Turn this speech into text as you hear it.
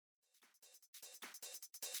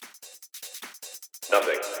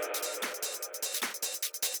Nothing.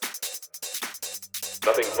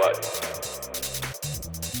 Nothing but.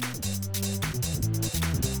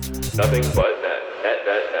 Nothing but net.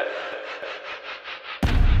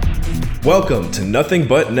 Welcome to Nothing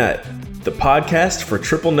But Net, the podcast for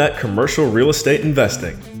triple net commercial real estate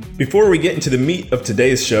investing. Before we get into the meat of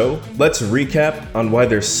today's show, let's recap on why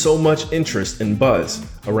there's so much interest and buzz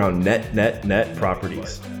around net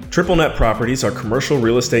properties. Triple net properties are commercial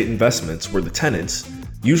real estate investments where the tenants,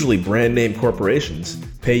 usually brand name corporations,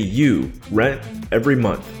 pay you rent every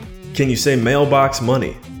month. Can you say mailbox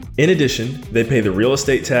money? In addition, they pay the real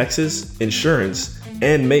estate taxes, insurance,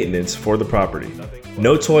 and maintenance for the property.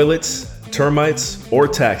 No toilets, termites, or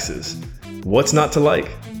taxes. What's not to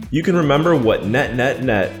like? You can remember what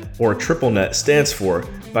net or triple net stands for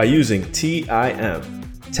by using TIM,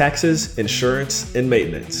 taxes, insurance, and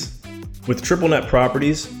maintenance. With triple net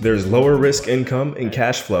properties, there's lower risk income and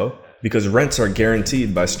cash flow because rents are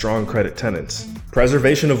guaranteed by strong credit tenants.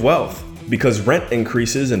 Preservation of wealth, because rent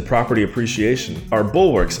increases and property appreciation are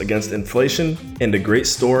bulwarks against inflation and a great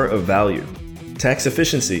store of value. Tax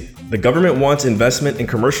efficiency, the government wants investment in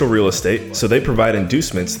commercial real estate, so they provide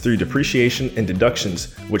inducements through depreciation and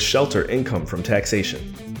deductions which shelter income from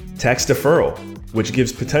taxation. Tax deferral, which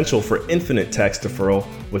gives potential for infinite tax deferral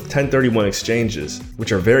with 1031 exchanges,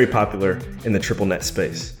 which are very popular in the triple net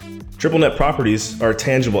space. Triple net properties are a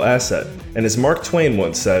tangible asset, and as Mark Twain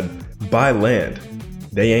once said, buy land.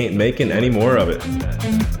 They ain't making any more of it.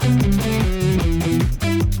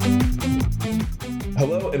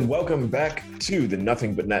 Hello and welcome back to the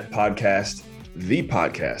Nothing But Net podcast, the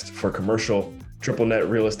podcast for commercial triple net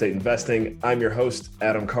real estate investing. I'm your host,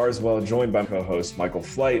 Adam Carswell, joined by co-host Michael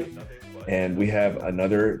Flight. And we have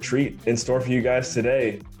another treat in store for you guys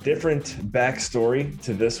today. Different backstory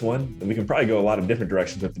to this one. And we can probably go a lot of different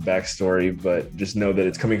directions with the backstory, but just know that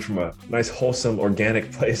it's coming from a nice, wholesome,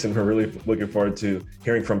 organic place. And we're really looking forward to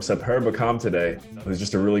hearing from Sepher Bakam today, who's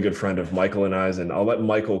just a really good friend of Michael and I's. And I'll let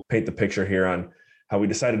Michael paint the picture here on how we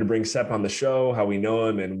decided to bring Sep on the show, how we know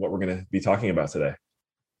him, and what we're going to be talking about today.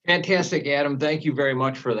 Fantastic, Adam. Thank you very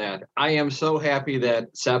much for that. I am so happy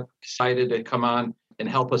that Sep decided to come on and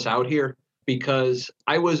help us out here because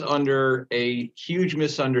I was under a huge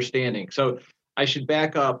misunderstanding. So I should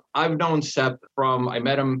back up. I've known Sep I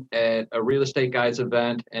met him at a Real Estate Guys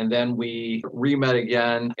event, and then we re-met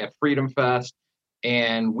again at Freedom Fest,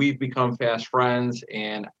 and we've become fast friends,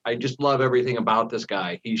 and I just love everything about this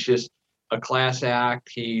guy. He's just a class act.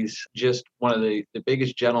 He's just one of the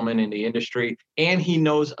biggest gentlemen in the industry, and he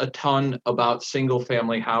knows a ton about single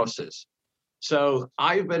family houses. So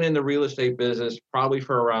I've been in the real estate business probably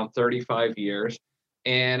for around 35 years.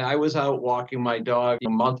 And I was out walking my dog a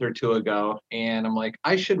month or two ago, and I'm like,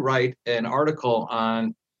 I should write an article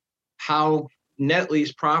on how net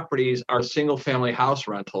lease properties are single family house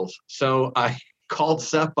rentals. So I called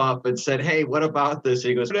Sep up and said, hey, what about this?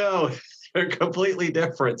 He goes, no, they're completely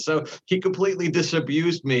different. So he completely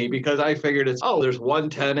disabused me because I figured there's one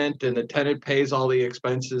tenant and the tenant pays all the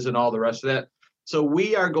expenses and all the rest of that. So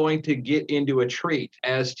we are going to get into a treat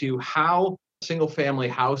as to how single family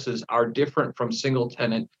houses are different from single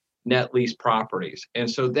tenant net lease properties. And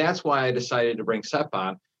so that's why I decided to bring Sep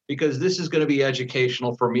on, because this is going to be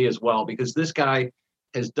educational for me as well, because this guy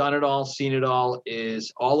has done it all, seen it all,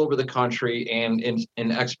 is all over the country and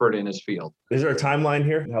an expert in his field. Is there a timeline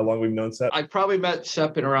here? How long we've known Sep? I probably met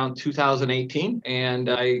Sep in around 2018, and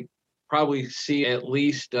I probably see at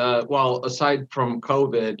least, aside from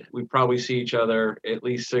COVID, we probably see each other at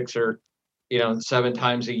least 6 or 7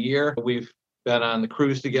 times a year. We've been on the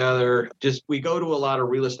cruise together. We go to a lot of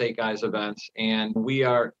Real Estate Guys events, and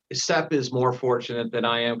Sep is more fortunate than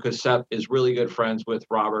I am because Sep is really good friends with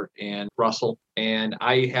Robert and Russell. And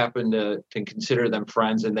I happen to consider them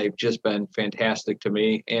friends, and they've just been fantastic to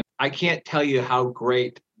me. And I can't tell you how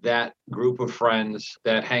great that group of friends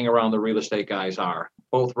that hang around the Real Estate Guys are.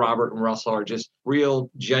 Both Robert and Russell are just real,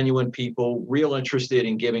 genuine people, real interested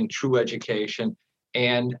in giving true education.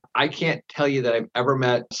 And I can't tell you that I've ever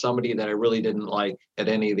met somebody that I really didn't like at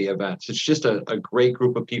any of the events. It's just a great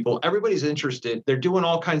group of people. Everybody's interested. They're doing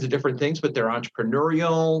all kinds of different things, but they're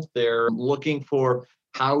entrepreneurial. They're looking for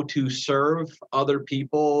how to serve other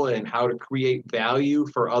people and how to create value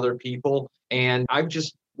for other people. And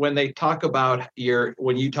when you talk about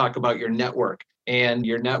your network, and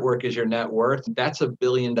your network is your net worth, that's $1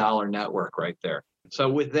 billion network right there. So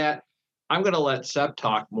with that, I'm going to let Sep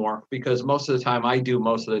talk more because most of the time I do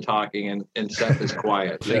most of the talking and Sep is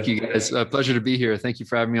quiet. Thank you guys. It's a pleasure to be here. Thank you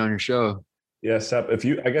for having me on your show. Yeah, Sep, if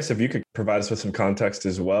you could provide us with some context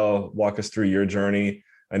as well, walk us through your journey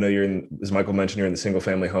I know you're in, as Michael mentioned, you're in the single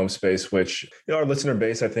family home space, which our listener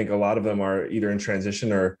base, I think a lot of them are either in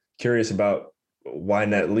transition or curious about why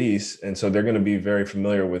net lease. And so they're going to be very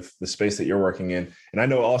familiar with the space that you're working in. And I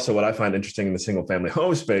know also what I find interesting in the single family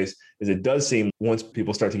home space is it does seem once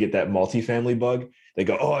people start to get that multifamily bug, they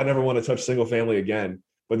go, oh, I never want to touch single family again.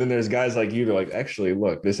 But then there's guys like you, they're like, actually,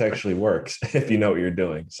 look, this actually works if you know what you're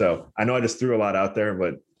doing. So I know I just threw a lot out there,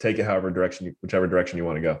 but take it whichever direction you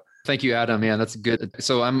want to go. Thank you, Adam. Yeah, that's good.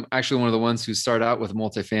 So I'm actually one of the ones who started out with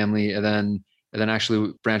multifamily and then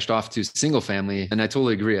actually branched off to single family. And I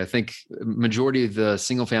totally agree. I think majority of the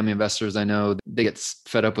single family investors I know, they get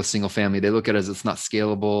fed up with single family. They look at it as it's not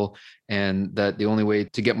scalable and that the only way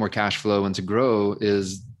to get more cash flow and to grow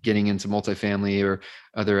is getting into multifamily or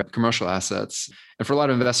other commercial assets. And for a lot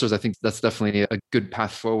of investors, I think that's definitely a good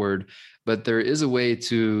path forward. But there is a way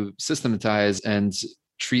to systematize and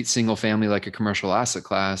treat single family like a commercial asset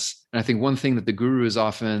class. And I think one thing that the gurus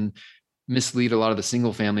often mislead a lot of the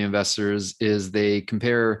single family investors is they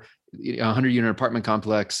compare a 100-unit apartment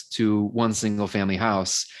complex to one single family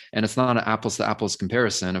house. And it's not an apples to apples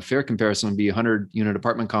comparison. A fair comparison would be a 100-unit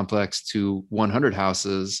apartment complex to 100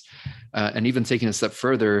 houses. And even taking a step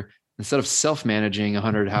further, instead of self-managing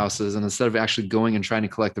 100 houses and instead of actually going and trying to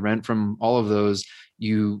collect the rent from all of those,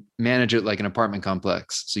 you manage it like an apartment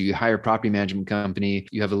complex. So you hire a property management company,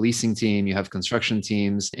 you have a leasing team, you have construction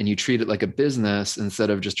teams, and you treat it like a business instead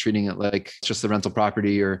of just treating it like it's just a rental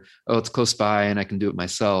property or, oh, it's close by and I can do it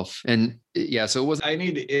myself. And yeah, so it was. I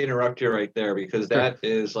need to interrupt you right there because that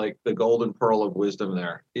is like the golden pearl of wisdom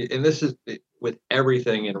there. And this is with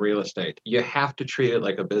everything in real estate. You have to treat it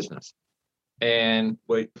like a business. And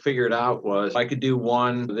what I figured out was I could do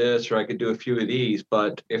one of this or I could do a few of these,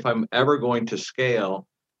 but if I'm ever going to scale,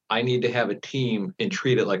 I need to have a team and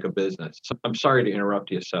treat it like a business. So I'm sorry to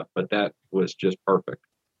interrupt you, Seth, but that was just perfect.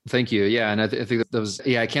 Thank you. Yeah. And I think that was,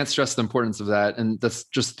 I can't stress the importance of that. And that's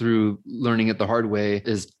just through learning it the hard way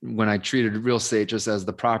is when I treated real estate just as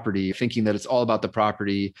the property, thinking that it's all about the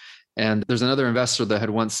property. And there's another investor that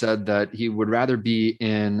had once said that he would rather be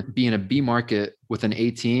in a B market with an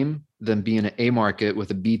A team than be in an A market with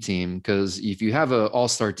a B team. Because if you have an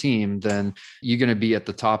all-star team, then you're going to be at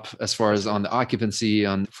the top as far as on the occupancy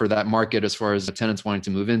for that market, as far as the tenants wanting to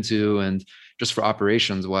move into and just for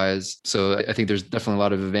operations wise. So I think there's definitely a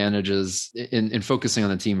lot of advantages in focusing on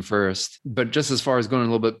the team first. But just as far as going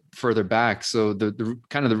a little bit further back, so the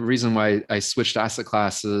kind of the reason why I switched asset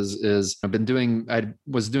classes is I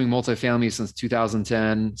was doing multifamily since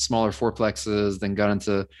 2010, smaller fourplexes, then got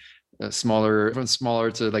into smaller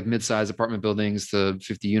to like mid-size apartment buildings to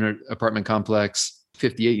 50-unit apartment complex,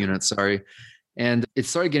 58 units, sorry. And it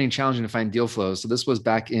started getting challenging to find deal flow. So this was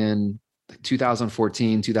back in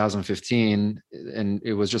 2014, 2015. And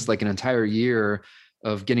it was just like an entire year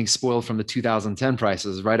of getting spoiled from the 2010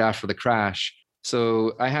 prices right after the crash.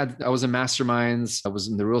 So I was in masterminds. I was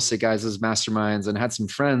in the real estate guys' masterminds and had some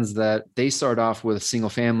friends that they started off with single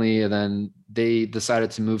family and then they decided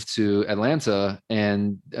to move to Atlanta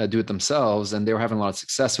and do it themselves. And they were having a lot of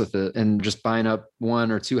success with it and just buying up 1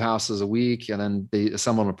 or 2 houses a week. And then they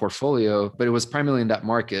assembled a portfolio, but it was primarily in that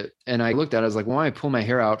market. And I looked at it, I was like, why don't I pull my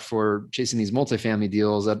hair out for chasing these multifamily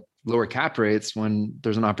deals at lower cap rates when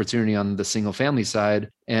there's an opportunity on the single family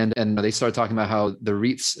side. And they started talking about how the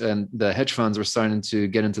REITs and the hedge funds were starting to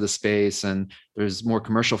get into the space and there's more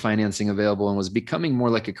commercial financing available and was becoming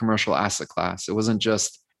more like a commercial asset class. It wasn't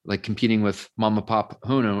just like competing with mom and pop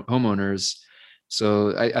homeowners.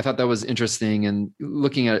 So I thought that was interesting and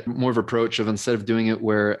looking at more of an approach of instead of doing it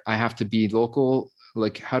where I have to be local,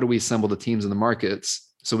 like how do we assemble the teams in the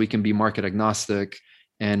markets so we can be market agnostic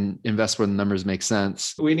and invest where the numbers make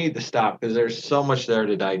sense. We need to stop because there's so much there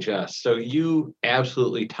to digest. So you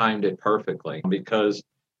absolutely timed it perfectly because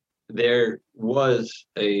there was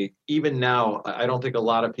even now, I don't think a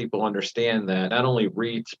lot of people understand that not only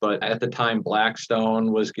REITs, but at the time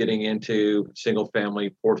Blackstone was getting into single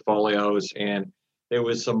family portfolios and there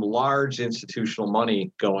was some large institutional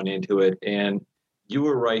money going into it. And you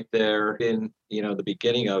were right there in, the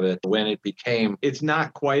beginning of it when it became, it's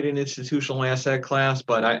not quite an institutional asset class,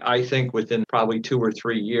 but I think within probably 2 or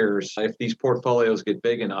 3 years, if these portfolios get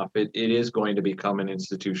big enough, it is going to become an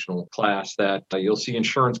institutional class that you'll see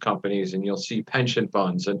insurance companies and you'll see pension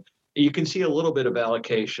funds. And you can see a little bit of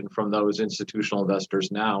allocation from those institutional investors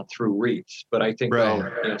now through REITs, but I think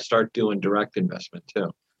they'll start doing direct investment too.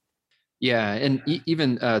 Yeah. And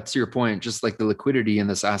even to your point, just like the liquidity in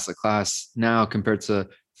this asset class now compared to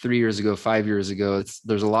 3 years ago, 5 years ago.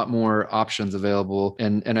 There's a lot more options available.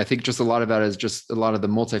 And I think just a lot of that is just a lot of the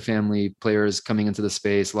multifamily players coming into the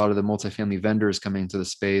space, a lot of the multifamily vendors coming into the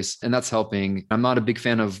space, and that's helping. I'm not a big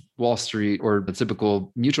fan of Wall Street or the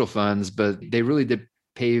typical mutual funds, but they really did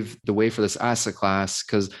pave the way for this asset class,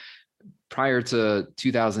 because prior to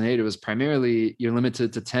 2008, it was primarily you're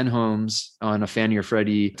limited to 10 homes on a Fannie or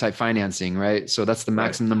Freddie type financing, right? So that's the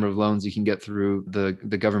maximum number of loans you can get through the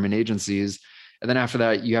government agencies. And then after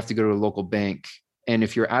that, you have to go to a local bank. And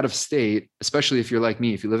if you're out of state, especially if you're like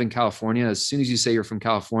me, if you live in California, as soon as you say you're from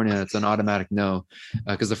California, it's an automatic no.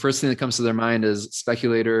 Because the first thing that comes to their mind is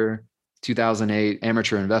speculator, 2008,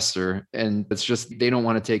 amateur investor. And it's just, they don't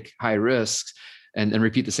want to take high risks and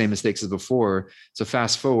repeat the same mistakes as before. So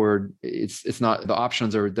fast forward, it's not, the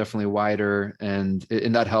options are definitely wider, and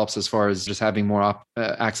that helps as far as just having more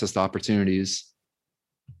access to opportunities.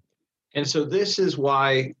 And so this is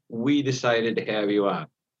why we decided to have you on.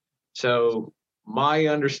 So my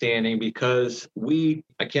understanding, because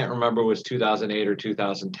I can't remember, it was 2008 or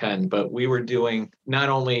 2010, but we were doing not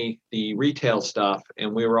only the retail stuff,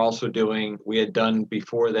 and we had done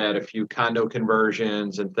before that a few condo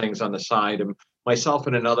conversions and things on the side, and myself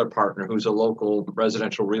and another partner who's a local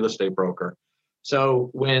residential real estate broker. So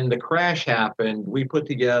when the crash happened, we put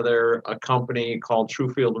together a company called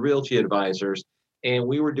Truefield Realty Advisors, and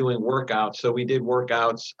we were doing workouts. So we did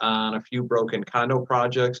workouts on a few broken condo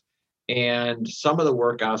projects. And some of the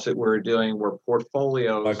workouts that we were doing were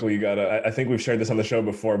portfolios. Michael, I think we've shared this on the show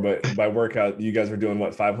before, but by workout, you guys were doing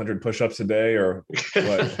what, 500 push-ups a day or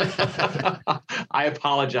what? I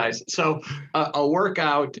apologize. So a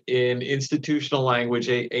workout in institutional language,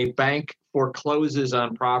 a bank forecloses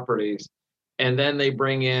on properties, and then they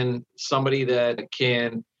bring in somebody that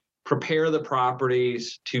can prepare the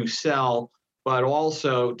properties to sell, but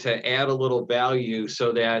also to add a little value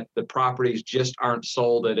so that the properties just aren't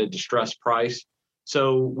sold at a distressed price.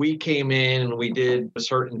 So we came in and we did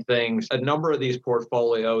certain things. A number of these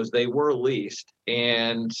portfolios, they were leased,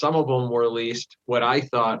 and some of them were leased what I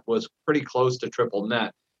thought was pretty close to triple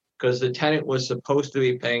net, because the tenant was supposed to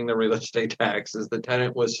be paying the real estate taxes. The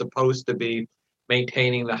tenant was supposed to be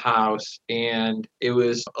maintaining the house, and it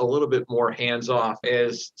was a little bit more hands-off.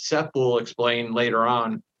 As Seth will explain later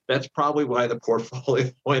on, that's probably why the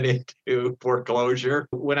portfolio went into foreclosure.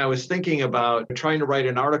 When I was thinking about trying to write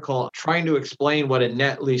an article, trying to explain what a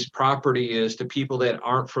net lease property is to people that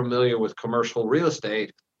aren't familiar with commercial real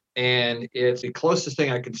estate, and it's the closest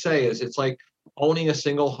thing I could say is it's like owning a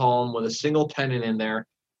single home with a single tenant in there.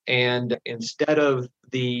 And instead of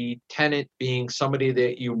the tenant being somebody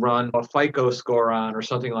that you run a FICO score on or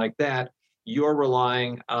something like that, you're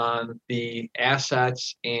relying on the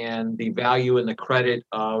assets and the value and the credit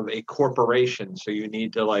of a corporation. So you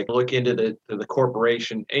need to look into the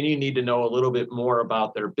corporation, and you need to know a little bit more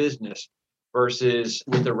about their business, versus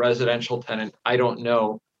with the residential tenant, I don't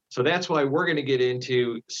know. So that's why we're going to get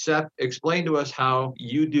into, Seth, explain to us how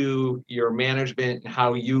you do your management and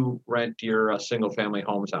how you rent your single family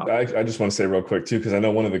homes out. I just want to say real quick too, because I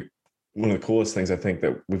know one of the coolest things I think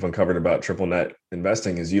that we've uncovered about triple net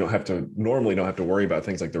investing is you normally don't have to worry about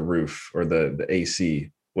things like the roof or the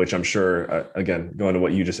AC, which I'm sure, again, going to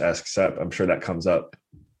what you just asked, Sep, I'm sure that comes up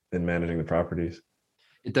in managing the properties.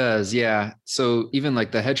 It does, yeah. So even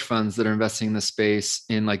like the hedge funds that are investing in the space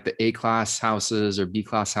in like the A-class houses or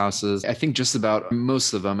B-class houses, I think just about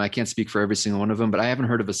most of them, I can't speak for every single one of them, but I haven't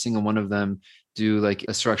heard of a single one of them do like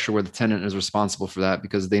a structure where the tenant is responsible for that,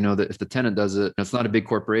 because they know that if the tenant does it, it's not a big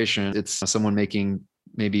corporation, it's someone making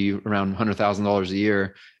maybe around $100,000 a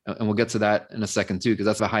year. And we'll get to that in a second too, because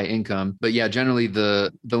that's a high income. But yeah, generally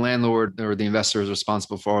the landlord or the investor is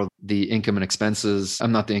responsible for the income and expenses.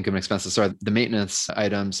 I'm not the income and expenses, sorry, the maintenance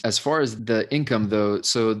items. As far as the income though,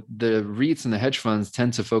 so the REITs and the hedge funds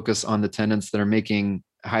tend to focus on the tenants that are making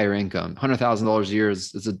higher income. $100,000 a year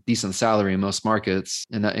is a decent salary in most markets.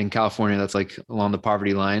 And in California, that's like along the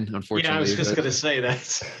poverty line, unfortunately. Yeah, I was just going to say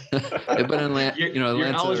that. But in you're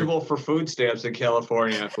eligible for food stamps in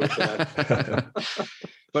California with that.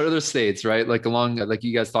 But other states, right? Like like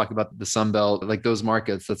you guys talk about the Sun Belt, like those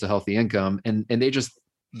markets, that's a healthy income. And they just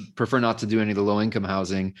prefer not to do any of the low income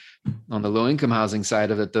housing. On the low income housing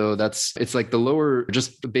side of it though, it's like the lower,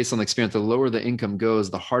 just based on the experience, the lower the income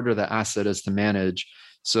goes, the harder the asset is to manage.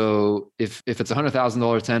 So if it's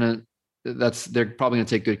 $100,000 tenant, they're probably going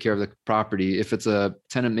to take good care of the property. If it's a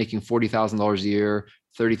tenant making $40,000 a year,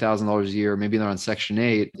 $30,000 a year, maybe they're on Section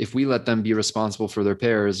 8. If we let them be responsible for their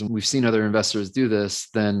repairs, and we've seen other investors do this,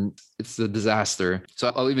 then it's a disaster.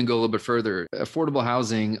 So I'll even go a little bit further. Affordable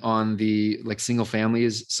housing on the like single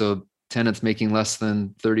families. So tenants making less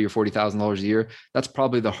than $30,000 or $40,000 a year, that's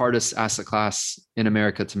probably the hardest asset class in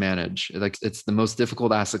America to manage. Like, it's the most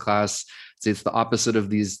difficult asset class. It's the opposite of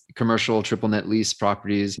these commercial triple net lease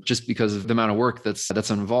properties, just because of the amount of work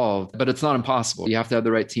that's involved. But it's not impossible. You have to have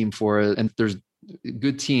the right team for it. And there's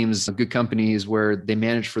good teams, good companies where they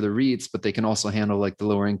manage for the REITs, but they can also handle like the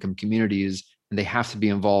lower income communities. And they have to be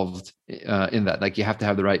involved in that. Like, you have to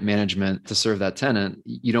have the right management to serve that tenant.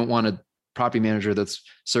 You don't want a property manager that's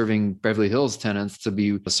serving Beverly Hills tenants to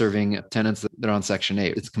be serving tenants that are on Section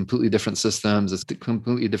 8. It's completely different systems. It's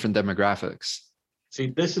completely different demographics.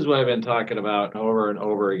 See, this is what I've been talking about over and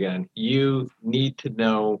over again. You need to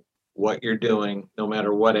know what you're doing, no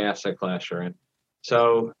matter what asset class you're in.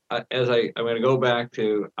 So I'm going to go back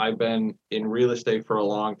to, I've been in real estate for a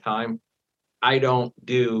long time. I don't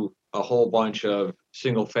do a whole bunch of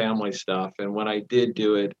single family stuff. And when I did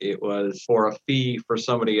do it, it was for a fee for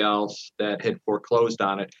somebody else that had foreclosed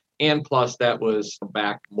on it. And plus, that was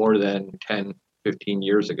back more than 10, 15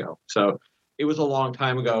 years ago. So it was a long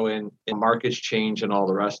time ago, and markets change and all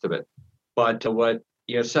the rest of it. But what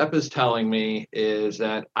Sepp is telling me is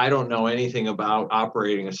that I don't know anything about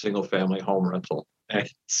operating a single family home rental. And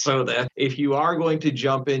so that if you are going to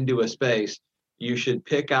jump into a space, you should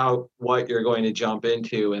pick out what you're going to jump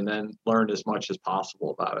into and then learn as much as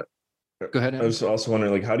possible about it. Go ahead. I was also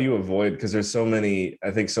wondering, like, how do you avoid, because there's so many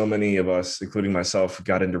of us, including myself,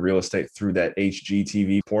 got into real estate through that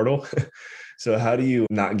HGTV portal. So how do you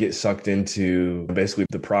not get sucked into basically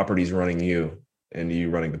the properties running you and you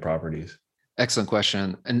running the properties? Excellent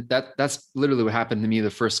question. And that's literally what happened to me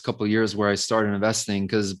the first couple of years where I started investing,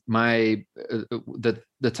 because the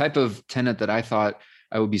type of tenant that I thought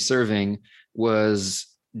I would be serving was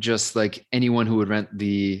just like anyone who would rent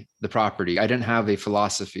the property. I didn't have a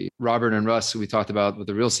philosophy. Robert and Russ, who we talked about with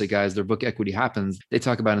the real estate guys, their book Equity Happens, they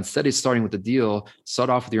talk about, instead of starting with the deal, start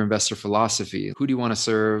off with your investor philosophy. Who do you want to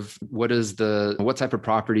serve? What type of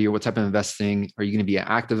property or what type of investing? Are you going to be an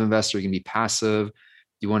active investor? Are you going to be passive?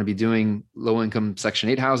 Do you want to be doing low income Section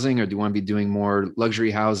 8 housing, or do you want to be doing more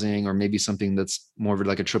luxury housing, or maybe something that's more of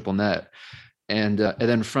like a triple net? And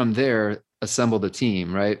then from there, assemble the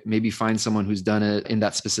team, right? Maybe find someone who's done it in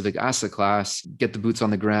that specific asset class, get the boots on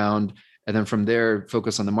the ground. And then from there,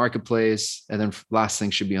 focus on the marketplace. And then last thing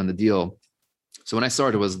should be on the deal. So when I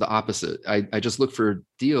started, it was the opposite. I just looked for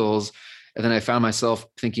deals. And then I found myself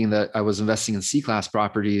thinking that I was investing in C-class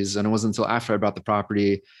properties. And it wasn't until after I bought the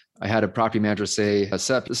property, I had a property manager say,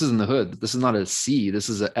 Sepp, this is in the hood. This is not a C, this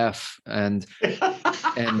is an F. And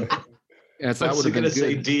I was going to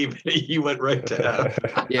say D, but you went right to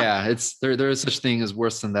F. Yeah, there is such thing as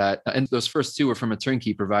worse than that. And those first two were from a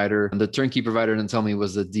turnkey provider. And the turnkey provider didn't tell me it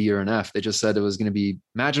was a D or an F. They just said it was going to be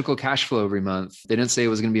magical cash flow every month. They didn't say it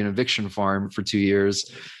was going to be an eviction farm for 2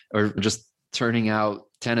 years, or just turning out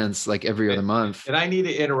tenants like every other month. And I need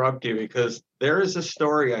to interrupt you, because there is a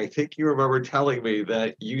story, I think you remember telling me,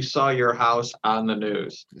 that you saw your house on the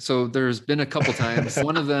news. So there's been a couple times.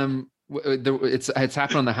 One of them, it's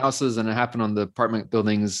happened on the houses, and it happened on the apartment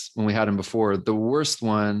buildings when we had them before. The worst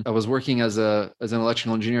one, I was working as an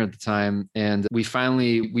electrical engineer at the time, and we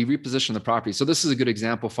repositioned the property. So this is a good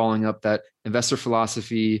example, following up that investor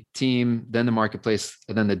philosophy, team, then the marketplace,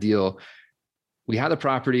 and then the deal. We had the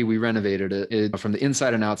property, we renovated it from the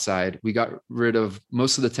inside and outside. We got rid of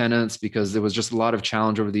most of the tenants because there was just a lot of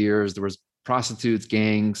challenge over the years. There was prostitutes,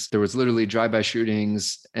 gangs. There was literally drive-by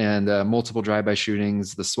shootings and multiple drive-by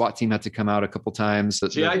shootings. The SWAT team had to come out a couple times.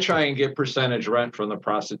 See, I try and get percentage rent from the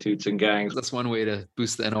prostitutes and gangs. That's one way to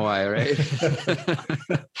boost the NOI, right?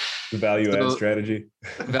 The value add strategy.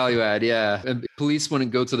 Value add, yeah. And police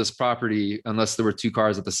wouldn't go to this property unless there were two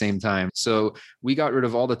cars at the same time. So we got rid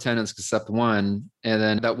of all the tenants except one. And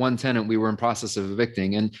then that one tenant we were in process of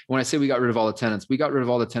evicting. And when I say we got rid of all the tenants, we got rid of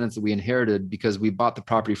all the tenants that we inherited because we bought the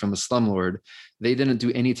property from the slumlord. They didn't do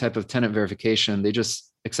any type of tenant verification. They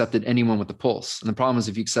just accepted anyone with the pulse. And the problem is,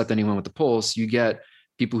 if you accept anyone with the pulse, you get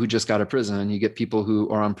people who just got out of prison, you get people who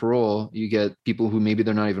are on parole, you get people who maybe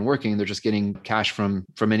they're not even working, they're just getting cash from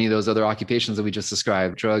any of those other occupations that we just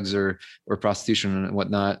described, drugs or prostitution and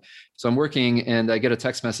whatnot. So I'm working, and I get a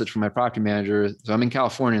text message from my property manager. So I'm in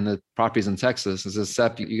California and the property's in Texas. It says,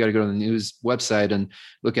 Sepp, you got to go to the news website and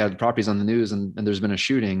look at the properties on the news, and there's been a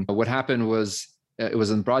shooting. What happened was, it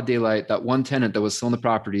was in broad daylight. That one tenant that was still in the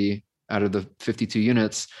property, out of the 52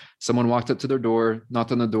 units, someone walked up to their door,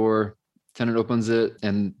 knocked on the door, tenant opens it,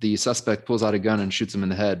 and the suspect pulls out a gun and shoots him in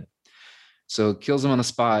the head. So kills him on the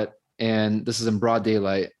spot. And this is in broad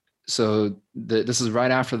daylight. So this is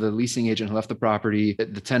right after the leasing agent left the property.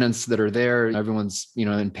 The tenants that are there, everyone's,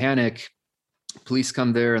 in panic. Police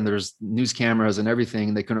come there, and there's news cameras and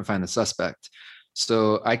everything. They couldn't find the suspect.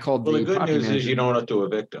 So I called Well, the the good property news manager. is you don't have to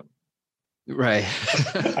evict them. Right.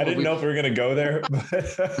 I didn't know if we were going to go there.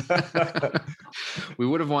 We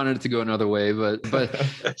would have wanted it to go another way, but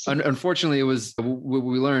unfortunately, it was what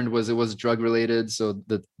we learned was it was drug related. So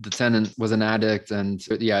the tenant was an addict, and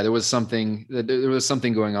yeah, there was something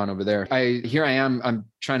going on over there. I'm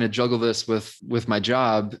trying to juggle this with my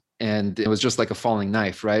job. And it was just like a falling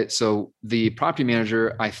knife, right? So the property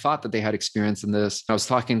manager, I thought that they had experience in this. I was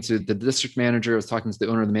talking to the district manager. I was talking to the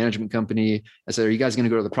owner of the management company. I said, "Are you guys going to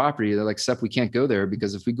go to the property?" They're like, "Sep, we can't go there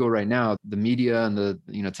because if we go right now, the media and the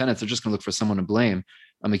tenants are just going to look for someone to blame."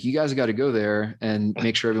 I'm like, "You guys got to go there and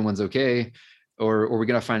make sure everyone's okay, or we're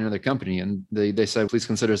going to find another company." And they said, "Please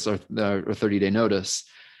consider us our 30-day notice."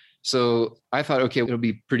 So I thought, okay, it'll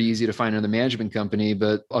be pretty easy to find another management company,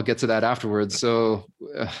 but I'll get to that afterwards. So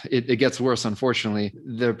it gets worse, unfortunately.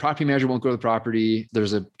 The property manager won't go to the property.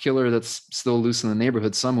 There's a killer that's still loose in the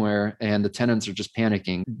neighborhood somewhere, and the tenants are just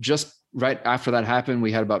panicking. Just right after that happened,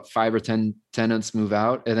 we had about 5 or 10 tenants move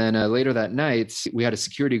out. And then later that night, we had a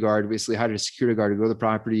security guard, basically hired a security guard to go to the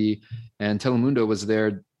property, and Telemundo was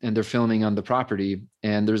there and they're filming on the property.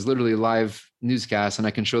 And there's literally a live newscast, and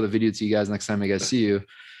I can show the video to you guys next time I guys see you.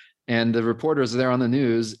 And the reporters are there on the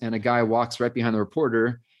news, and a guy walks right behind the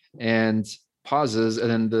reporter and pauses. And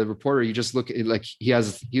then the reporter, you just look like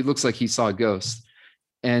he looks like he saw a ghost,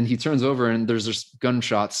 and he turns over and there's just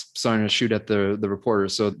gunshots starting to shoot at the reporter.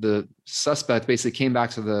 So the suspect basically came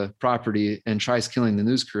back to the property and tries killing the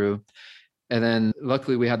news crew. And then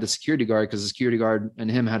luckily we had the security guard, because the security guard and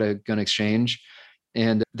him had a gun exchange.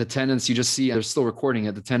 And the tenants, you just see, they're still recording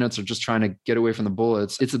it. The tenants are just trying to get away from the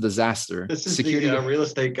bullets. It's a disaster. This is the real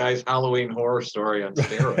estate guy's Halloween horror story on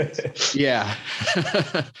steroids. Yeah.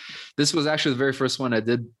 This was actually the very first one I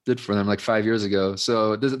did for them like 5 years ago.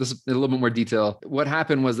 So this is a little bit more detail. What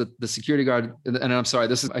happened was that the security guard, and I'm sorry,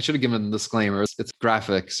 I should have given a disclaimer. It's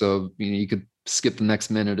graphic. So you could skip the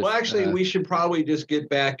next minute. Well, actually, we should probably just get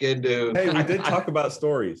back into. Hey, we did talk about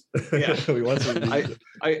stories. Yeah,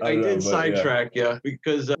 I did sidetrack you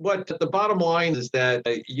because what the bottom line is that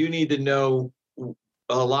you need to know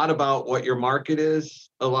a lot about what your market is,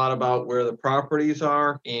 a lot about where the properties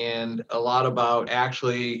are, and a lot about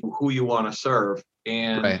actually who you want to serve,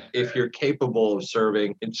 and if you're capable of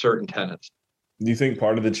serving in certain tenants. Do you think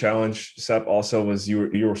part of the challenge, Sep, also was you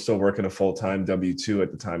were still working a full-time W-2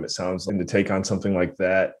 at the time, it sounds like, and to take on something like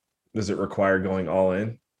that, does it require going all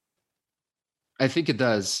in? I think it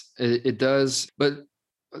does. It does. But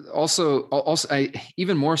also,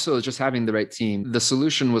 even more so is just having the right team. The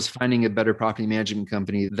solution was finding a better property management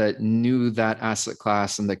company that knew that asset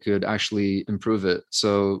class and that could actually improve it.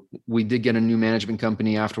 So we did get a new management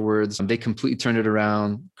company afterwards. They completely turned it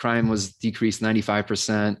around. Crime was decreased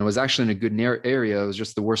 95%. It was actually in a good area. It was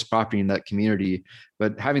just the worst property in that community.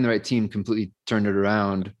 But having the right team completely turned it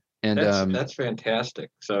around. And that's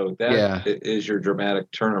fantastic. So that is your dramatic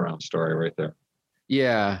turnaround story right there.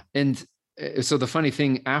 Yeah. And so the funny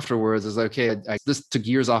thing afterwards is like, okay, this took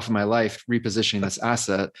years off of my life repositioning this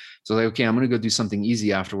asset. So like, okay, I'm going to go do something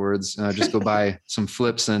easy afterwards. Just go buy some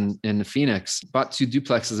flips in Phoenix. Bought 2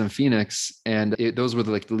 duplexes in Phoenix, and those were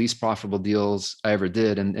the least profitable deals I ever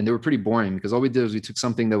did, and they were pretty boring because all we did was we took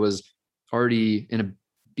something that was already in a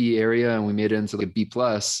B area and we made it into like a B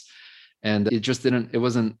plus. And it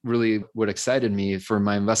wasn't really what excited me for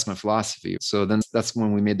my investment philosophy. So then that's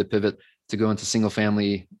when we made the pivot to go into single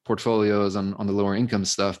family portfolios on the lower income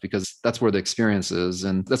stuff, because that's where the experience is.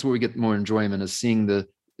 And that's where we get more enjoyment, is seeing the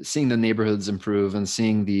neighborhoods improve and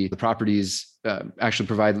seeing the properties actually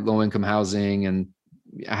provide low income housing and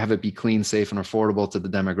have it be clean, safe, and affordable to the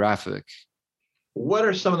demographic. What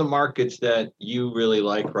are some of the markets that you really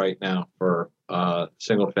like right now for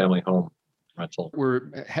single family home rental?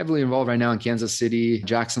 We're heavily involved right now in Kansas City,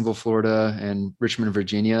 Jacksonville, Florida, and Richmond,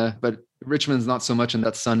 Virginia. But Richmond's not so much in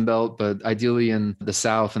that Sun Belt, but ideally in the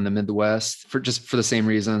South and the Midwest for the same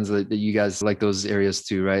reasons that you guys like those areas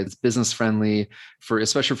too, right? It's business friendly,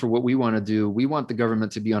 especially for what we want to do. We want the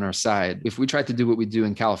government to be on our side. If we tried to do what we do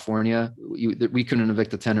in California, we couldn't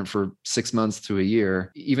evict a tenant for 6 months to a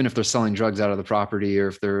year, even if they're selling drugs out of the property or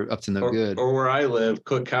if they're up to no good. Or where I live,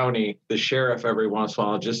 Cook County, the sheriff every once in a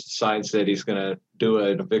while just decides that he's going to do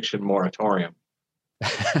an eviction moratorium.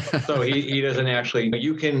 So he doesn't actually,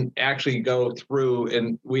 you can actually go through,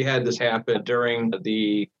 and we had this happen during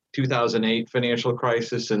the 2008 financial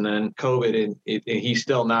crisis and then COVID, and he's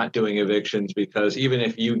still not doing evictions because even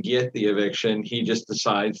if you get the eviction, he just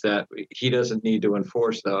decides that he doesn't need to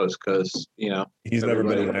enforce those because, he's never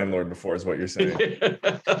been a landlord before is what you're saying.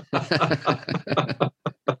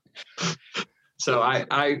 So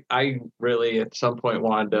I really at some point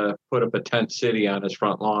wanted to put up a tent city on his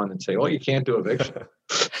front lawn and say, well, you can't do eviction.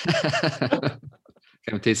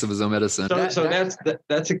 Kind of taste of his own medicine. So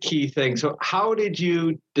that's a key thing. So how did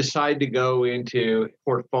you decide to go into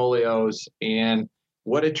portfolios, and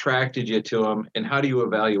what attracted you to them, and how do you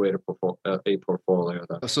evaluate a portfolio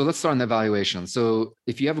though? So let's start on the valuation. So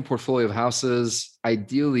if you have a portfolio of houses,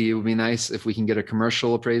 ideally it would be nice if we can get a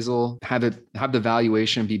commercial appraisal, have the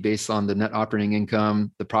valuation be based on the net operating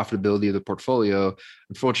income, the profitability of the portfolio.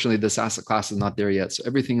 Unfortunately, this asset class is not there yet. So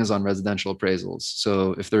everything is on residential appraisals.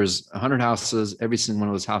 So if there's 100 houses, every single one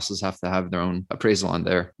of those houses have to have their own appraisal on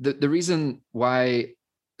there. The reason why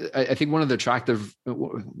I think one of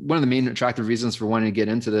the main attractive reasons for wanting to get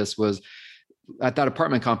into this was at that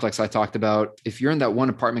apartment complex I talked about. If you're in that one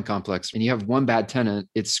apartment complex and you have one bad tenant,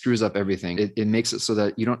 it screws up everything. It makes it so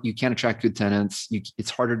that you can't attract good tenants. It's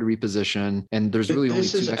harder to reposition, and there's really only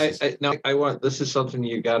two. This is something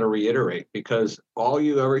you got to reiterate, because all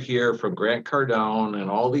you ever hear from Grant Cardone and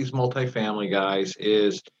all these multifamily guys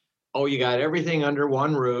is, oh, you got everything under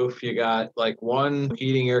one roof. You got like one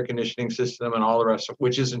heating, air conditioning system and all the rest,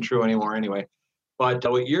 which isn't true anymore anyway. But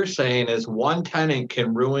what you're saying is one tenant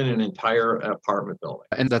can ruin an entire apartment building.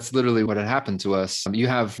 And that's literally what had happened to us.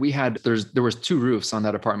 There was two roofs on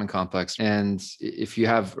that apartment complex. And if you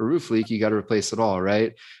have a roof leak, you got to replace it all,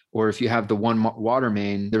 right? Or if you have the one water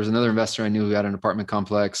main, there was another investor I knew who had an apartment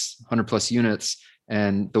complex, 100 plus units,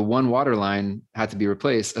 and the one water line had to be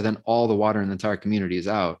replaced, and then all the water in the entire community is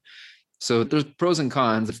out. So there's pros and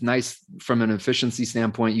cons. It's nice from an efficiency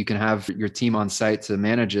standpoint. You can have your team on site to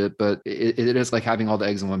manage it, but it is like having all the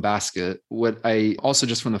eggs in one basket. What I also,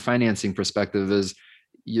 just from the financing perspective, is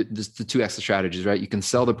there's the two exit strategies, right? You can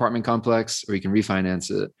sell the apartment complex or you can refinance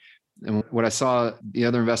it. And what I saw, the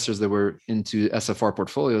other investors that were into SFR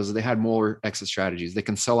portfolios, they had more exit strategies. They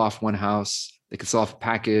can sell off one house, they could sell off a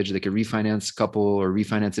package, they could refinance a couple or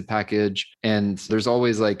refinance a package. And there's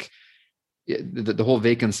always like the whole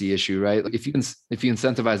vacancy issue, right? Like if you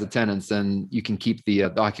incentivize the tenants, then you can keep the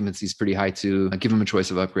occupancies pretty high too, give them a choice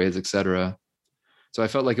of upgrades, et cetera. So I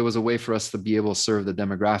felt like it was a way for us to be able to serve the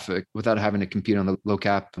demographic without having to compete on the low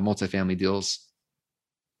cap multifamily deals.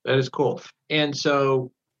 That is cool. And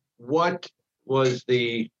so what was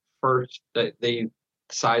the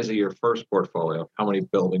size of your first portfolio? How many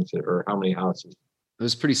buildings or how many houses? It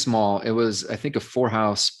was pretty small. It was, I think, a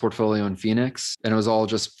 4-house portfolio in Phoenix, and it was all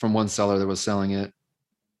just from one seller that was selling it.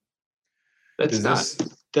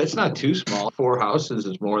 That's not too small. 4 houses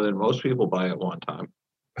is more than most people buy at one time.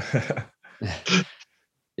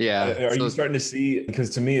 Yeah. Are you starting to see, because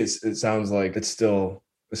to me, it sounds like it's still,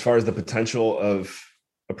 as far as the potential of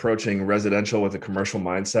approaching residential with a commercial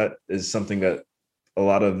mindset, is something that a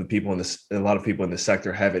lot of people in the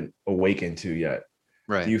sector haven't awakened to yet.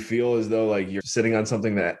 Right. Do you feel as though like you're sitting on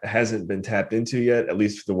something that hasn't been tapped into yet, at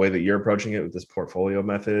least the way that you're approaching it with this portfolio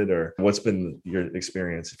method, or what's been your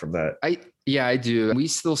experience from that? I do. We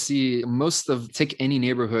still see take any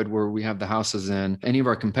neighborhood where we have the houses in, any of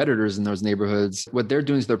our competitors in those neighborhoods, what they're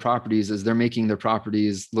doing to their properties is they're making their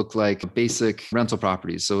properties look like basic rental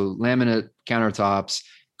properties. So laminate countertops,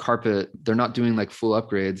 carpet, they're not doing like full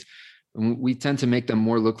upgrades. We tend to make them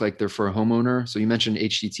more look like they're for a homeowner. So you mentioned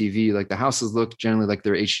HGTV, like the houses look generally like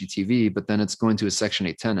they're HGTV, but then it's going to a Section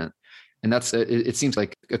 8 tenant. And it seems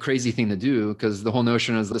like a crazy thing to do, because the whole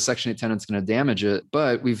notion is the Section 8 tenant's going to damage it.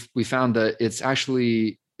 But we found that it's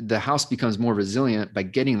actually, the house becomes more resilient by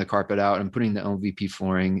getting the carpet out and putting the LVP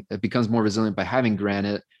flooring. It becomes more resilient by having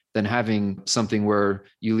granite than having something where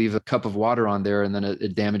you leave a cup of water on there and then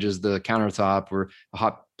it damages the countertop or a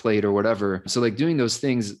hot plate or whatever. So like doing those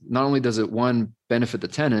things, not only does it, one, benefit the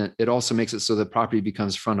tenant, it also makes it so the property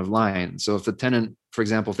becomes front of line. So if the tenant, for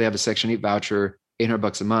example, if they have a Section 8 voucher,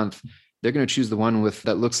 $800 a month, they're going to choose the one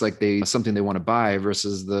that looks like something they want to buy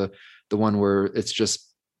versus the one where it's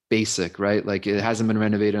just basic, right? Like it hasn't been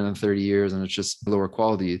renovated in 30 years and it's just lower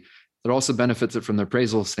quality. It also benefits it from the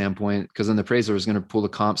appraisal standpoint, because then the appraiser is going to pull the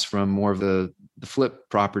comps from more of the flip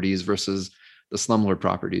properties versus the slumlord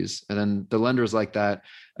properties. And then the lenders like that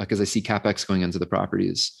because they see CapEx going into the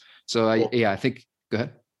properties. So I think, go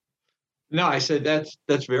ahead. No, I said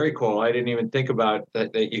that's very cool. I didn't even think about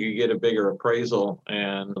that you could get a bigger appraisal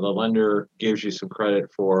and the lender gives you some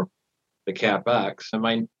credit for the CapEx. And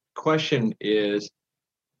my question is,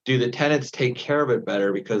 do the tenants take care of it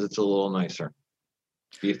better because it's a little nicer?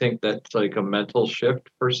 Do you think that's like a mental shift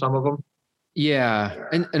for some of them? Yeah.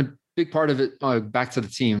 And a big part of it, back to the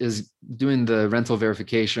team, is doing the rental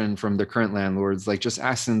verification from the current landlords, like just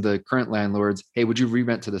asking the current landlords, hey, would you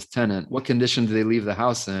re-rent to this tenant? What condition do they leave the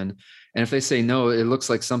house in? And if they say, no, it looks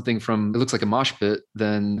like a mosh pit,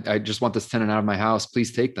 then I just want this tenant out of my house.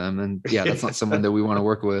 Please take them. And yeah, that's not someone that we want to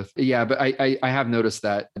work with. Yeah. But I have noticed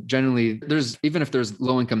that generally even if there's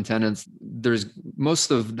low income tenants,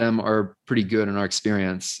 most of them are pretty good in our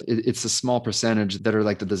experience. It's a small percentage that are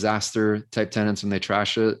like the disaster type tenants when they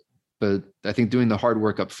trash it. But I think doing the hard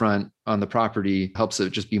work up front on the property helps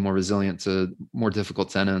it just be more resilient to more difficult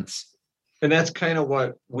tenants. And that's kind of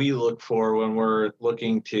what we look for when we're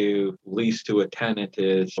looking to lease to a tenant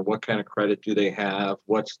is what kind of credit do they have?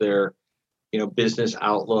 What's their, business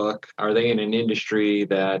outlook? Are they in an industry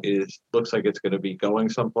that looks like it's going to be going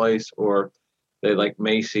someplace, or they like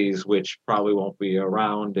Macy's, which probably won't be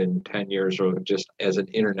around in 10 years, or just as an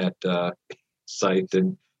internet site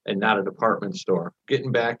and not a department store.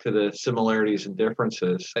 Getting back to the similarities and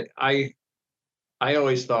differences, I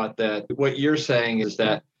always thought that what you're saying is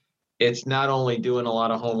that it's not only doing a lot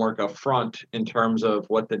of homework up front in terms of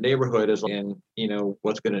what the neighborhood is and,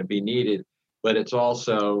 what's going to be needed, but it's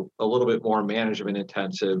also a little bit more management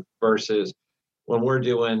intensive versus when we're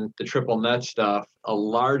doing the triple net stuff, a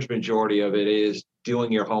large majority of it is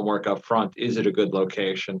doing your homework up front. Is it a good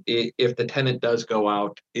location? If the tenant does go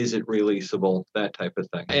out, is it releasable? That type of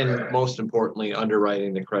thing. And most importantly,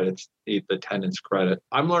 underwriting the credits, the tenant's credit.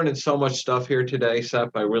 I'm learning so much stuff here today, Seth.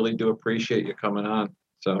 I really do appreciate you coming on.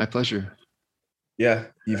 So my pleasure. Yeah,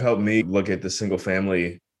 you've helped me look at the single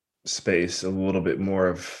family space a little bit more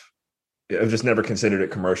I've just never considered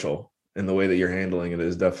it commercial, and the way that you're handling it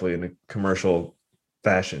is definitely in a commercial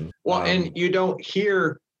fashion. Well, and you don't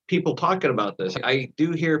hear people talking about this. I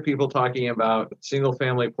do hear people talking about single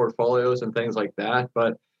family portfolios and things like that,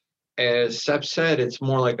 but as Sep said, it's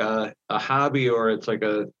more like a hobby, or it's like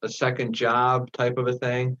a second job type of a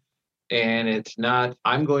thing. And it's not,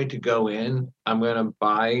 I'm going to go in, I'm going to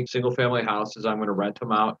buy single family houses, I'm going to rent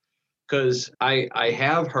them out. Because I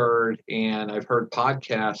have heard, and I've heard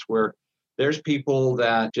podcasts where there's people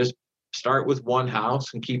that just start with one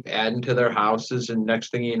house and keep adding to their houses. And next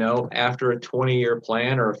thing you know, after a 20-year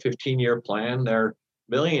plan or a 15-year plan, they're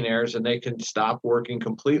millionaires and they can stop working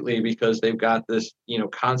completely because they've got this,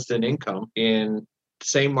 constant income in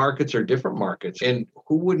same markets or different markets. And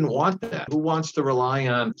who wouldn't want that? Who wants to rely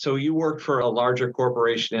on? So you work for a larger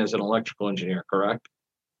corporation as an electrical engineer, correct?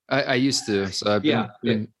 I used to. So I've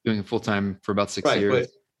been doing it full time for about 6 years.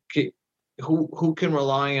 But who can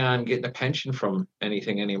rely on getting a pension from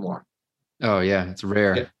anything anymore? Oh yeah, it's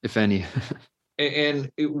rare, if any.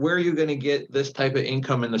 And where are you going to get this type of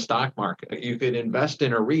income in the stock market? You could invest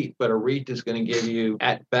in a REIT, but a REIT is going to give you,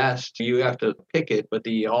 at best, you have to pick it, but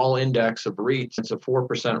the all index of REITs, it's a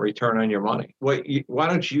 4% return on your money. Why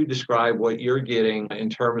don't you describe what you're getting in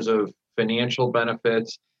terms of financial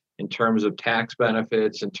benefits, in terms of tax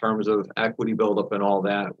benefits, in terms of equity buildup and all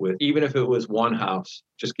that, with even if it was one house?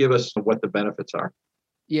 Just give us what the benefits are.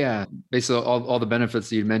 Yeah, basically all the benefits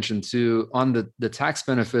that you mentioned too. On the tax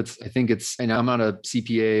benefits, I think and I'm not a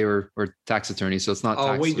CPA or tax attorney, so it's not.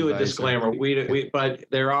 Oh, we do a disclaimer. But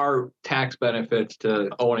there are tax benefits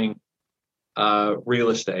to owning real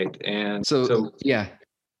estate, and so yeah.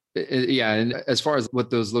 Yeah. And as far as what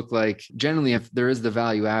those look like, generally, if there is the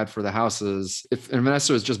value add for the houses, if an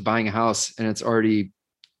investor is just buying a house and it's already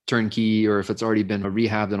turnkey, or if it's already been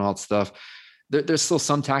rehabbed and all that stuff, there's still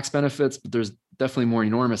some tax benefits, but there's definitely more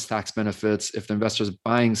enormous tax benefits if the investor is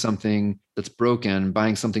buying something that's broken,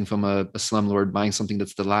 buying something from a slumlord, buying something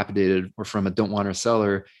that's dilapidated, or from a don't want to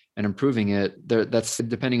seller, and improving it. That's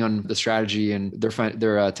depending on the strategy and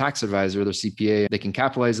their tax advisor, their CPA. They can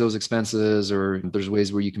capitalize those expenses, or there's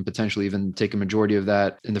ways where you can potentially even take a majority of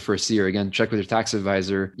that in the first year. Again, check with your tax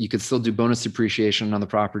advisor. You could still do bonus depreciation on the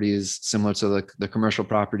properties, similar to the commercial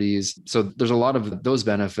properties. So there's a lot of those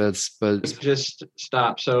benefits, but just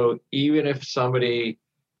stop. So even if somebody,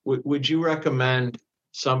 would you recommend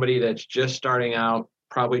somebody that's just starting out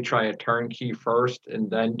probably try a turnkey first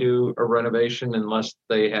and then do a renovation unless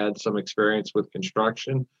they had some experience with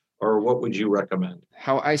construction? Or what would you recommend?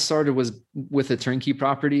 How I started was with a turnkey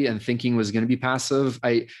property and thinking was going to be passive.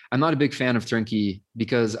 I'm not a big fan of turnkey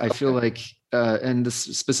because I feel like, and this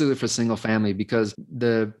specifically for single family, because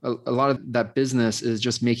a lot of that business is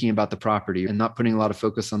just making about the property and not putting a lot of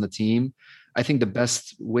focus on the team. I think the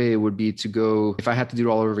best way would be to go, if I had to do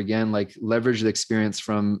it all over again, like leverage the experience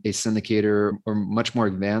from a syndicator or much more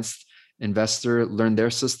advanced investor, learn their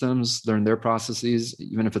systems, learn their processes,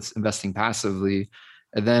 even if it's investing passively,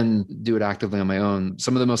 and then do it actively on my own.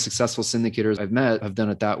 Some of the most successful syndicators I've met have done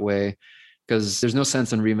it that way, because there's no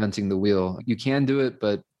sense in reinventing the wheel. You can do it,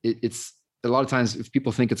 but it's a lot of times if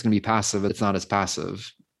people think it's going to be passive, it's not as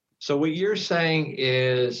passive. So what you're saying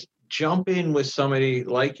is jump in with somebody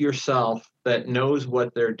like yourself that knows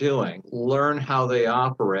what they're doing, learn how they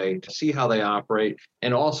operate, see how they operate,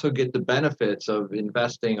 and also get the benefits of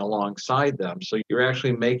investing alongside them. So you're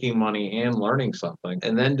actually making money and learning something,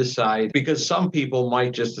 and then decide, because some people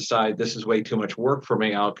might just decide this is way too much work for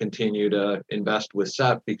me, I'll continue to invest with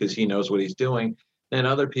Seth because he knows what he's doing. Then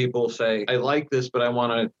other people say, I like this, but I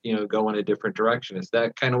want to, go in a different direction. Is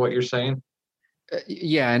that kind of what you're saying?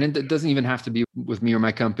 Yeah, and it doesn't even have to be with me or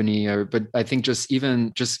my company, but I think just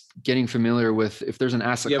getting familiar with, if there's an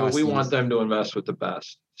asset. Yeah, but we want them to invest with the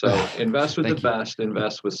best. So invest with the best,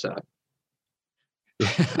 invest with Seth.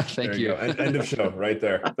 Thank you. End of show right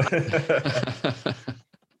there.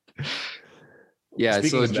 Yeah. Speaking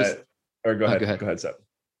so just, or go ahead. Go ahead, Seth.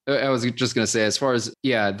 I was just going to say, as far as,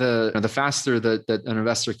 the faster that an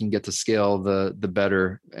investor can get to scale, the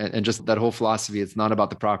better. And just that whole philosophy, it's not about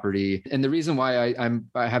the property. And the reason why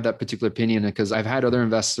I have that particular opinion is because I've had other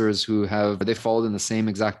investors who they followed in the same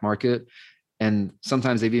exact market. And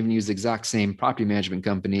sometimes they've even used the exact same property management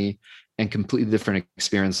company and completely different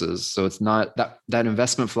experiences. So it's not that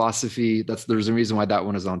investment philosophy. There's a reason why that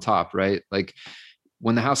one is on top, right? Like,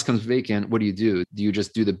 when the house comes vacant, what do? Do you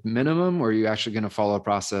just do the minimum, or are you actually going to follow a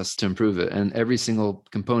process to improve it? And every single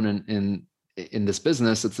component in this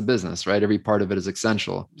business, it's a business, right? Every part of it is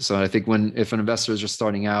essential. So I think if an investor is just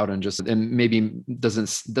starting out and maybe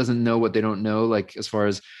doesn't know what they don't know, like as far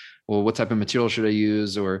as, well, what type of material should I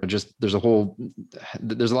use? Or just there's a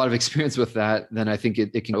lot of experience with that, then I think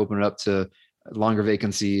it can open it up to longer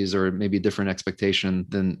vacancies, or maybe a different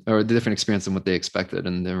expectation or the different experience than what they expected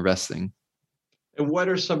in the investing. And what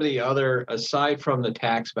are some of the other, aside from the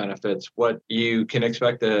tax benefits, what you can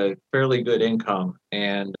expect a fairly good income,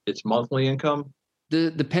 and it's monthly income?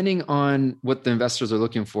 Depending on what the investors are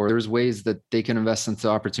looking for, there's ways that they can invest into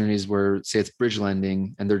opportunities where, say, it's bridge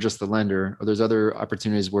lending and they're just the lender, or there's other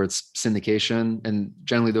opportunities where it's syndication. And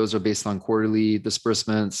generally those are based on quarterly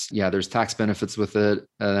disbursements. Yeah, there's tax benefits with it.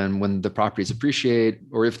 And when the properties appreciate,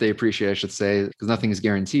 or if they appreciate, I should say, because nothing is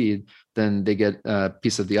guaranteed, then they get a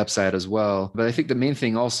piece of the upside as well. But I think the main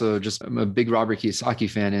thing also, just I'm a big Robert Kiyosaki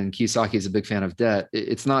fan, and Kiyosaki is a big fan of debt.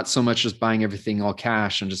 It's not so much just buying everything all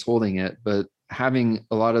cash and just holding it, but having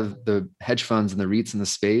a lot of the hedge funds and the REITs in the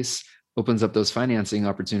space opens up those financing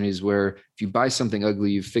opportunities where if you buy something ugly,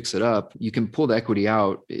 you fix it up, you can pull the equity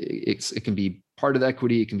out. It can be part of the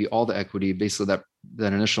equity, it can be all the equity, basically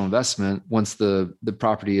that initial investment, once the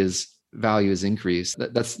property value is increased.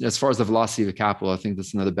 That's as far as the velocity of capital. I think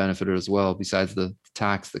that's another benefit as well, besides the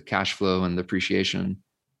tax, the cash flow, and the appreciation.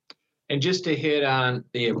 And just to hit on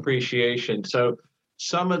the appreciation, so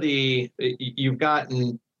you've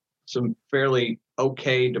gotten some fairly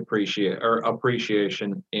okay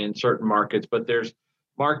appreciation in certain markets, but there's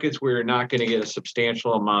markets where you're not going to get a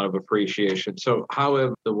substantial amount of appreciation. So how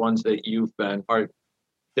have the ones that you've been,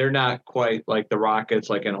 they're not quite like the Rockets,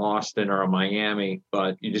 like in Austin or a Miami,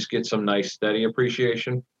 but you just get some nice steady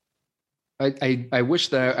appreciation? I wish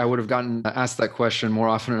that I would have gotten asked that question more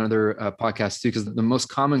often on other podcasts too, because the most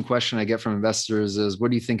common question I get from investors is, what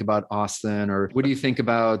do you think about Austin? Or what do you think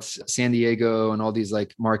about San Diego and all these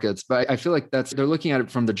like markets? But I feel like they're looking at it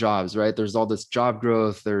from the jobs, right? There's all this job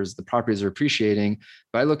growth, there's the properties are appreciating.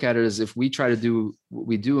 But I look at it as, if we try to do what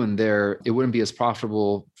we do in there, it wouldn't be as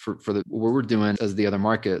profitable for what we're doing as the other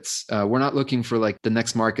markets. We're not looking for like the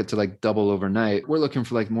next market to like double overnight. We're looking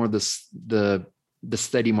for like more the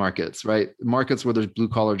steady markets, right? Markets where there's blue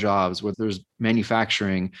collar jobs, where there's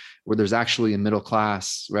manufacturing, where there's actually a middle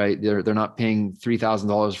class, right? They're not paying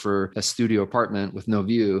 $3,000 for a studio apartment with no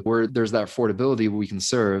view, where there's that affordability we can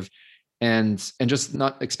serve. And just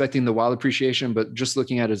not expecting the wild appreciation, but just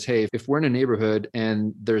looking at it as, hey, if we're in a neighborhood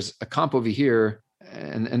and there's a comp over here,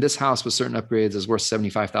 and this house with certain upgrades is worth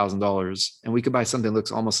 $75,000, and we could buy something that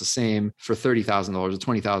looks almost the same for $30,000 or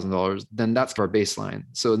 $20,000, then that's our baseline.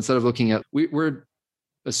 So instead of looking at, we're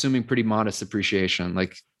assuming pretty modest appreciation,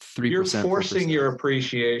 like 3%. You're forcing 4%. Your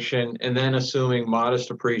appreciation and then assuming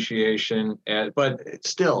modest appreciation, but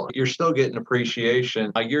still, you're still getting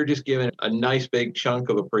appreciation. You're just giving a nice big chunk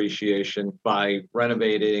of appreciation by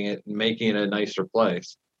renovating it and making it a nicer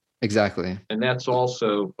place. Exactly. And that's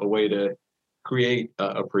also a way to create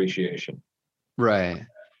appreciation. Right.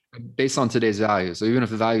 Based on today's value. So even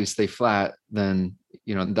if the values stay flat, then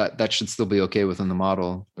that should still be okay within the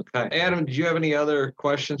model. Okay. Adam, did you have any other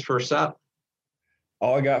questions for Seth?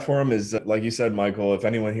 All I got for him is, like you said, Michael, if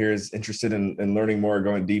anyone here is interested in learning more,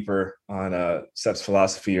 going deeper on Seth's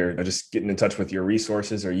philosophy, or just getting in touch with your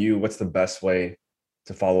resources or what's the best way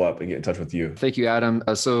to follow up and get in touch with you? Thank you, Adam.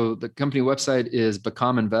 So the company website is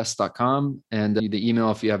becominvest.com. And the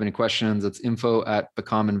email, if you have any questions, it's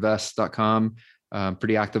info@becominvest.com.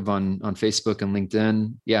 Pretty active on Facebook and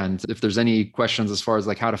LinkedIn. Yeah. And if there's any questions as far as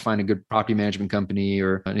like how to find a good property management company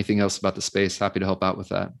or anything else about the space, happy to help out with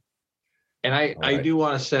that. And I do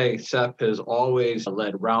want to say, Seth has always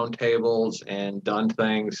led roundtables and done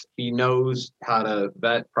things. He knows how to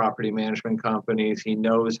vet property management companies. He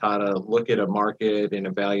knows how to look at a market and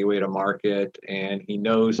evaluate a market. And he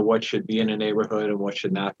knows what should be in a neighborhood and what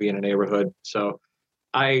should not be in a neighborhood. So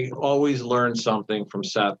I always learn something from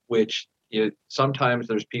Seth, which sometimes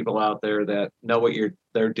there's people out there that know what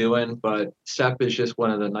they're doing, but Seth is just one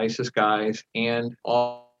of the nicest guys and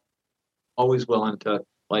always willing to,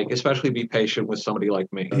 especially be patient with somebody like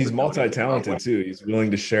me. He's multi-talented too. He's willing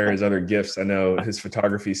to share his other gifts. I know his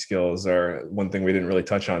photography skills are one thing we didn't really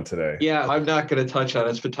touch on today. Yeah, I'm not going to touch on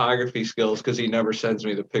his photography skills because he never sends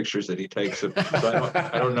me the pictures that he takes. So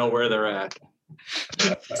I don't know where they're at.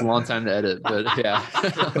 It's a long time to edit, but yeah,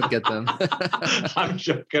 I'll get them. I'm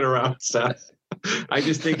joking around, Seth. I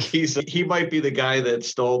just think he might be the guy that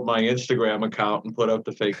stole my Instagram account and put up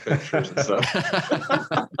the fake pictures and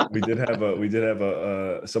stuff. We did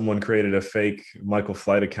have someone created a fake Michael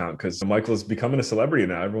Flight account because Michael's becoming a celebrity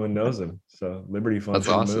now. Everyone knows him. So Liberty Fund. That's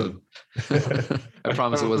awesome. I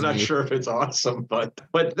promise it wasn't I'm not sure if it's awesome, but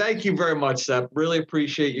thank you very much, Seth. Really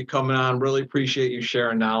appreciate you coming on. Really appreciate you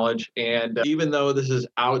sharing knowledge. And even though this is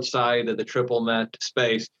outside of the triple net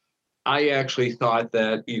space, I actually thought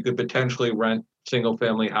that you could potentially rent single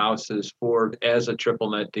family houses as a triple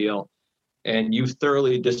net deal. And you've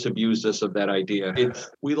thoroughly disabused us of that idea.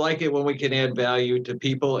 We like it when we can add value to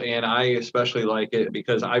people. And I especially like it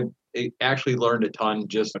because I actually learned a ton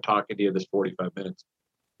just talking to you this 45 minutes.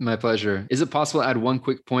 My pleasure. Is it possible to add one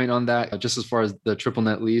quick point on that, just as far as the triple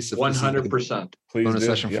net lease? 100%. Please bonus do.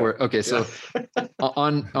 Session for it. Okay, so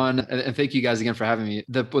and thank you guys again for having me.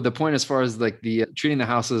 The point as far as like the treating the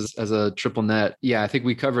houses as a triple net, yeah, I think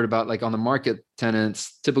we covered about like on the market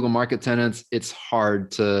tenants, typical market tenants, it's hard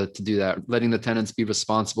to do that, letting the tenants be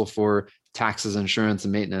responsible for taxes, insurance,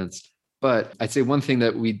 and maintenance. But I'd say one thing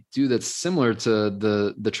that we do that's similar to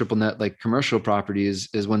the triple net, like commercial properties,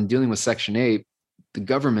 is when dealing with Section 8, the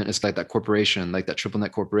government is like that corporation, like that triple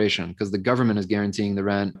net corporation, because the government is guaranteeing the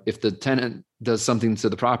rent. If the tenant does something to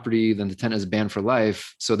the property, then the tenant is banned for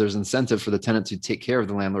life. So there's incentive for the tenant to take care of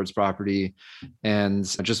the landlord's property. And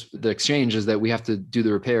just the exchange is that we have to do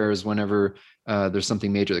the repairs whenever there's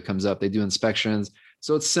something major that comes up. They do inspections.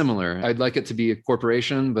 So it's similar. I'd like it to be a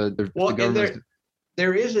corporation, but the government.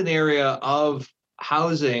 There is an area of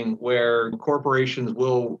housing where corporations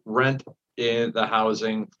will rent in the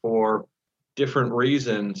housing for different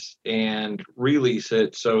reasons and release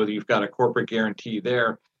it so that you've got a corporate guarantee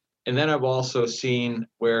there. And then I've also seen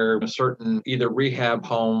where certain either rehab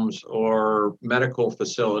homes or medical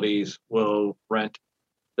facilities will rent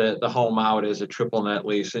the home out as a triple net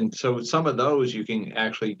lease. And so some of those you can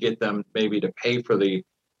actually get them maybe to pay for the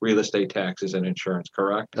real estate taxes and insurance,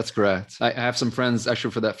 correct? That's correct. I have some friends actually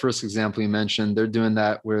for that first example you mentioned, they're doing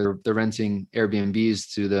that where they're renting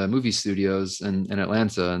Airbnbs to the movie studios in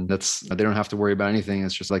Atlanta. And they don't have to worry about anything.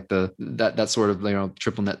 It's just like that sort of,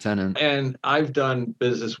 triple net tenant. And I've done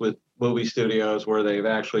business with movie studios where they've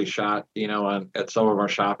actually shot, at some of our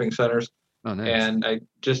shopping centers. Oh, nice. And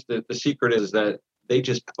the secret is that they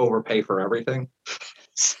just overpay for everything.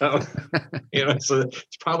 So, so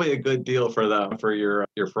it's probably a good deal for them, for your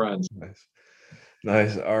friends.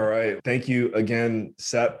 Nice. All right. Thank you again,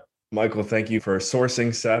 Sep. Michael, thank you for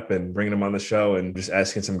sourcing Sep and bringing him on the show and just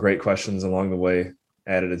asking some great questions along the way.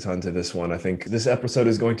 Added a ton to this one. I think this episode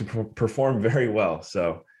is going to perform very well.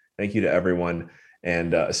 So thank you to everyone.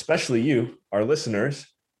 And especially you, our listeners.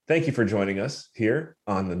 Thank you for joining us here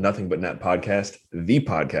on the Nothing But Net podcast, the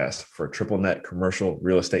podcast for triple net commercial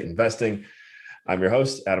real estate investing. I'm your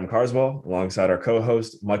host, Adam Carswell, alongside our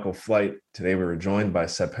co-host, Michael Flight. Today we were joined by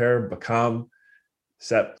Sepher Bakam.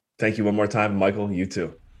 Sep, thank you one more time. Michael, you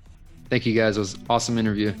too. Thank you, guys. It was an awesome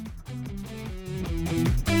interview.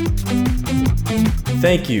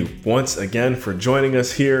 Thank you once again for joining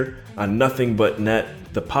us here on Nothing But Net,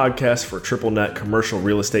 the podcast for triple net commercial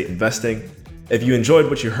real estate investing. If you enjoyed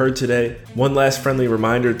what you heard today, one last friendly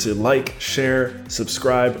reminder to like, share,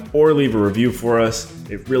 subscribe, or leave a review for us.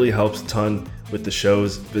 It really helps a ton with the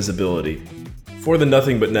show's visibility. For the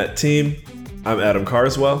Nothing But Net team, I'm Adam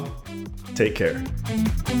Carswell. Take care.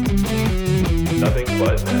 Nothing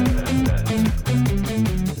But Net.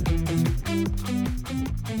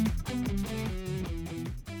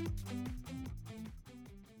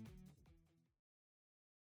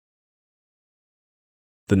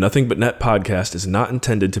 The Nothing But Net podcast is not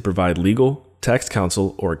intended to provide legal, tax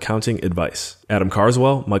counsel, or accounting advice. Adam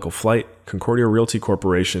Carswell, Michael Flight, Concordia Realty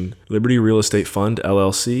Corporation, Liberty Real Estate Fund,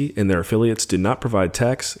 LLC, and their affiliates do not provide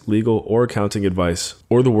tax, legal, or accounting advice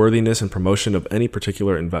or the worthiness and promotion of any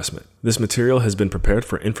particular investment. This material has been prepared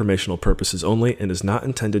for informational purposes only and is not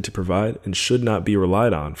intended to provide and should not be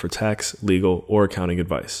relied on for tax, legal, or accounting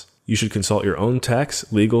advice. You should consult your own tax,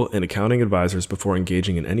 legal, and accounting advisors before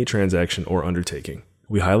engaging in any transaction or undertaking.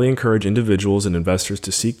 We highly encourage individuals and investors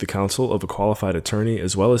to seek the counsel of a qualified attorney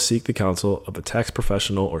as well as seek the counsel of a tax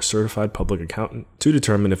professional or certified public accountant to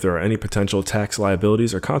determine if there are any potential tax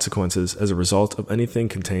liabilities or consequences as a result of anything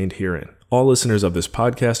contained herein. All listeners of this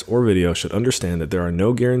podcast or video should understand that there are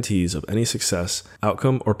no guarantees of any success,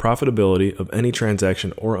 outcome, or profitability of any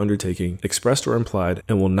transaction or undertaking, expressed or implied,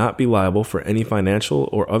 and will not be liable for any financial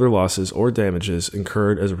or other losses or damages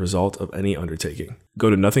incurred as a result of any undertaking. Go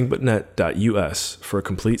to nothingbutnet.us for a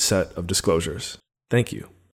complete set of disclosures. Thank you.